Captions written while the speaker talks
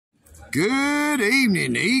Good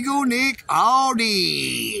evening, Eagle Nick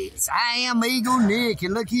Audits. I am Eagle Nick,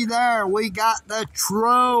 and looky there, we got the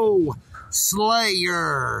Troll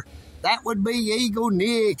Slayer. That would be Eagle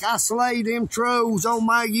Nick. I slay them trolls on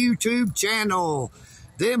my YouTube channel.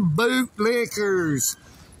 Them bootlickers.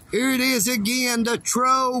 Here it is again, the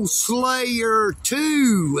Troll Slayer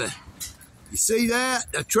 2. You see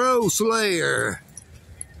that? The Troll Slayer.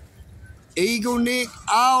 Eagle Nick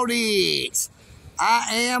Audits.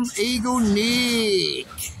 I am Eagle Nick.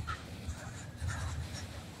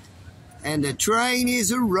 And the train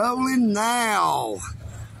is a-rolling now.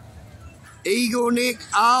 Eagle Nick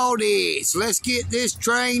Audits. Let's get this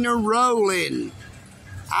train a-rolling.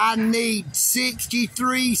 I need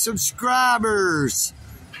 63 subscribers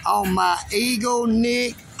on my Eagle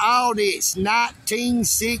Nick Audits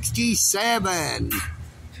 1967.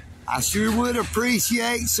 I sure would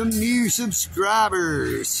appreciate some new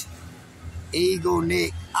subscribers. Eagle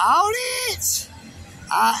Nick Audits.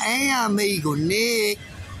 I am Eagle Nick.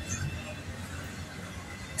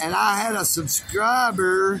 And I had a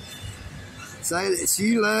subscriber say that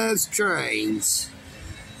she loves trains.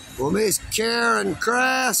 Well, Miss Karen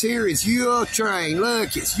Christ, here is your train.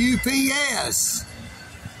 Look, it's UPS.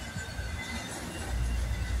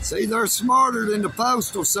 See, they're smarter than the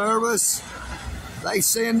Postal Service. They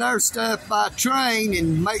send their stuff by train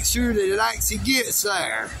and make sure that it actually gets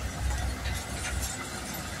there.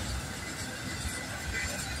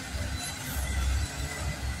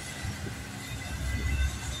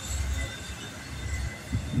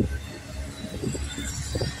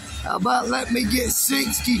 How about let me get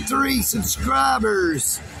 63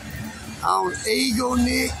 subscribers on Eagle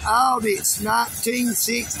Nick Audits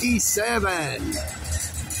 1967.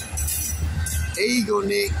 Eagle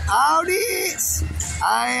Nick Audits.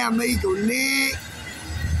 I am Eagle Nick.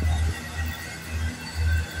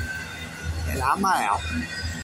 And I'm out.